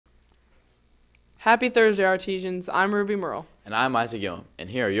Happy Thursday, Artesians. I'm Ruby Merle. And I'm Isaac Gillum, and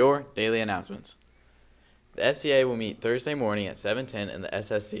here are your daily announcements. The SCA will meet Thursday morning at 7:10 in the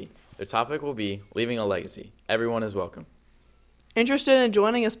SSC. Their topic will be Leaving a Legacy. Everyone is welcome. Interested in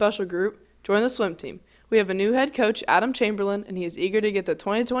joining a special group? Join the swim team. We have a new head coach, Adam Chamberlain, and he is eager to get the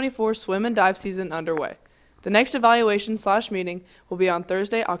 2024 swim and dive season underway. The next evaluation/meeting will be on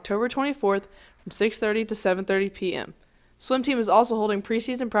Thursday, October 24th from 6:30 to 7:30 p.m. Swim team is also holding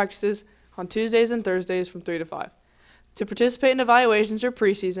preseason practices on Tuesdays and Thursdays from 3 to 5. To participate in evaluations or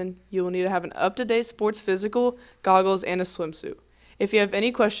preseason, you will need to have an up-to-date sports physical, goggles, and a swimsuit. If you have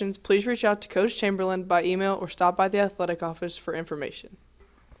any questions, please reach out to Coach Chamberlain by email or stop by the athletic office for information.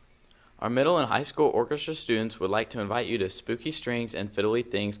 Our middle and high school orchestra students would like to invite you to Spooky Strings and Fiddly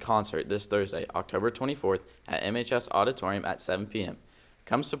Things concert this Thursday, October 24th at MHS Auditorium at 7 p.m.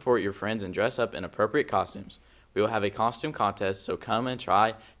 Come support your friends and dress up in appropriate costumes. We will have a costume contest, so come and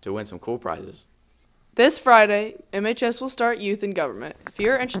try to win some cool prizes. This Friday, MHS will start Youth in Government. If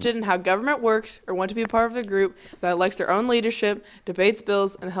you're interested in how government works or want to be a part of a group that elects their own leadership, debates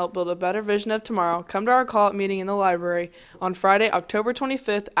bills, and help build a better vision of tomorrow, come to our call-out meeting in the library on Friday, October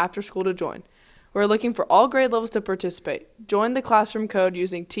 25th after school to join. We're looking for all grade levels to participate. Join the classroom code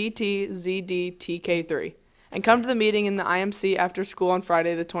using TTZDTK3 and come to the meeting in the IMC after school on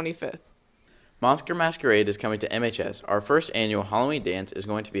Friday the 25th. Monster Masquerade is coming to MHS. Our first annual Halloween dance is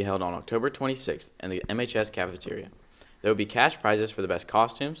going to be held on October 26th in the MHS cafeteria. There will be cash prizes for the best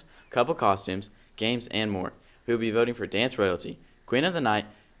costumes, couple costumes, games, and more. We will be voting for Dance Royalty, Queen of the Night,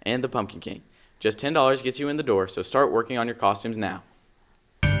 and the Pumpkin King. Just $10 gets you in the door, so start working on your costumes now.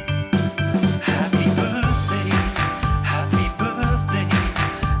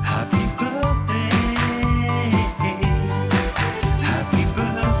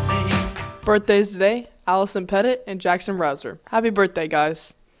 Birthdays today, Allison Pettit and Jackson Rouser. Happy birthday,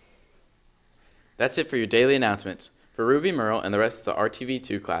 guys. That's it for your daily announcements. For Ruby Merle and the rest of the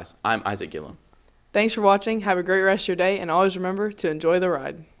RTV2 class, I'm Isaac Gillum. Thanks for watching. Have a great rest of your day, and always remember to enjoy the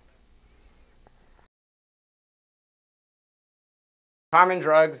ride. Common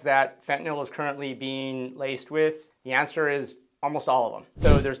drugs that fentanyl is currently being laced with, the answer is almost all of them.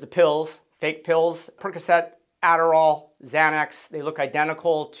 So there's the pills, fake pills, Percocet, Adderall, Xanax. They look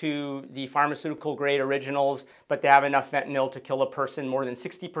identical to the pharmaceutical grade originals, but they have enough fentanyl to kill a person. More than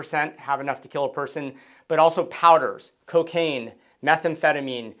 60% have enough to kill a person. But also powders, cocaine,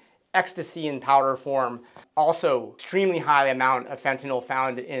 methamphetamine, ecstasy in powder form. Also extremely high amount of fentanyl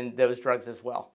found in those drugs as well.